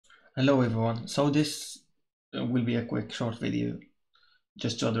Hello everyone. So this will be a quick short video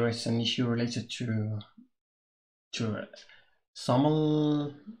just to address an issue related to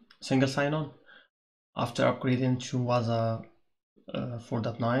SAML single sign-on after upgrading to Wazuh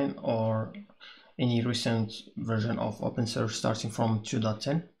 4.9 or any recent version of OpenSearch starting from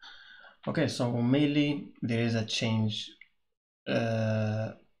 2.10. Okay, so mainly there is a change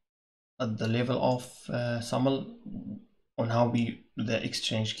at the level of SAML on how the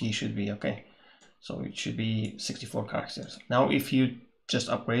exchange key should be. Okay, so it should be 64 characters. Now if you just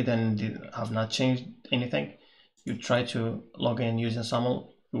upgrade and have not changed anything, you try to log in using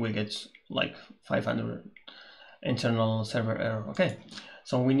SAML, you will get like 500 internal server error. Okay,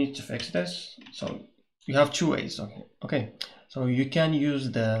 so we need to fix this. So you have two ways. Okay, so you can use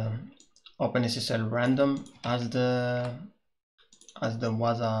the OpenSSL random as the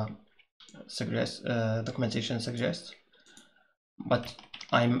Wazuh documentation suggests, but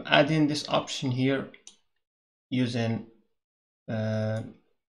I'm adding this option here using a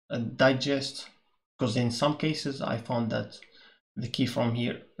digest, because in some cases I found that the key from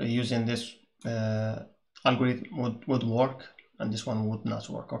here using this algorithm would work and this one would not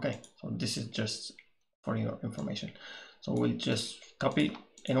work. Okay, so this is just for your information. So we'll just copy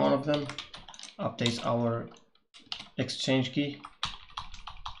in one of them, update our exchange key.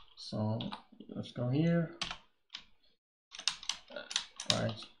 So let's go here,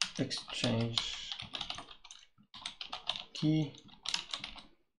 right, exchange key,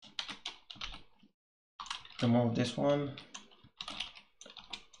 remove this one.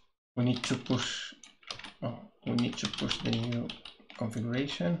 We need to push the new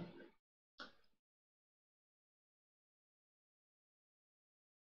configuration.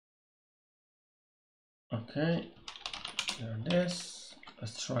 Okay, there it is.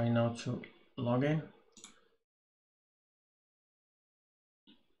 Let's try now to log in.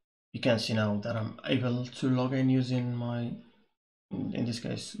 You can see now that I'm able to log in using my, in this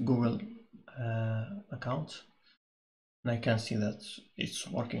case, Google account, and I can see that it's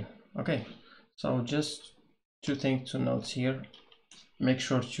working. Okay, so just two things to note here. Make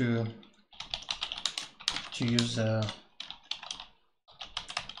sure to use the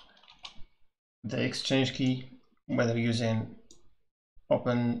exchange key, whether using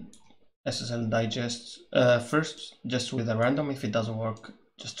OpenSSL digest first, just with a random. If it doesn't work,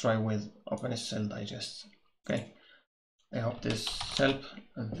 just try with OpenSSL digest. Okay, I hope this helped,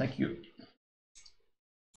 and thank you.